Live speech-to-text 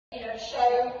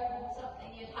show something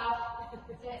you'd have. So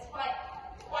it's quite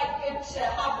good to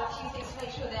have a few things to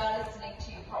make sure they are listening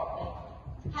to you properly.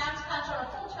 Hand to planter on a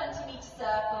full 20-metre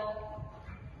circle.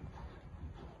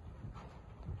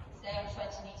 Stay on a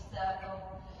 20-metre circle.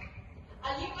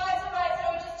 Are you guys alright?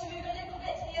 So we're just to move a little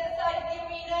bit to the other side of the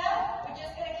arena. We're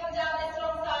just going to come down this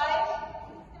long side.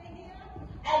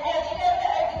 And no, do a little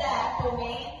bit over there for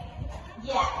me.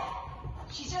 Yeah.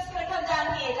 She's just going to come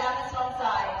down here, down this long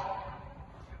side.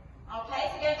 Okay,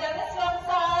 so go down this long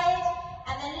side,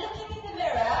 and then looking in the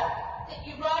mirror, that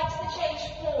you write the change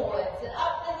forwards and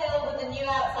up the hill with the new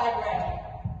outside rein.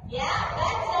 Yeah,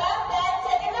 better.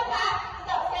 Give it back, because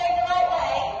that's going the right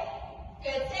way.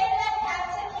 Good. Stay in left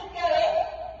canter, keep going.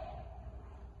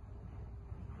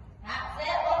 That's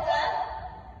it, well done.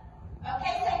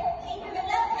 Okay, so keep him in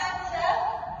left canter.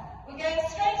 We're going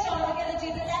straight on, we're going to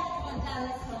do the left one down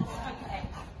this one.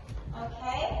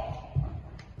 Okay.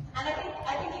 And I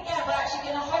think again, we're actually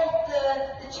going to hold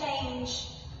the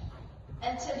change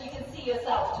until you can see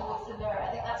yourself towards the mirror. I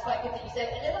think that's quite good that you said.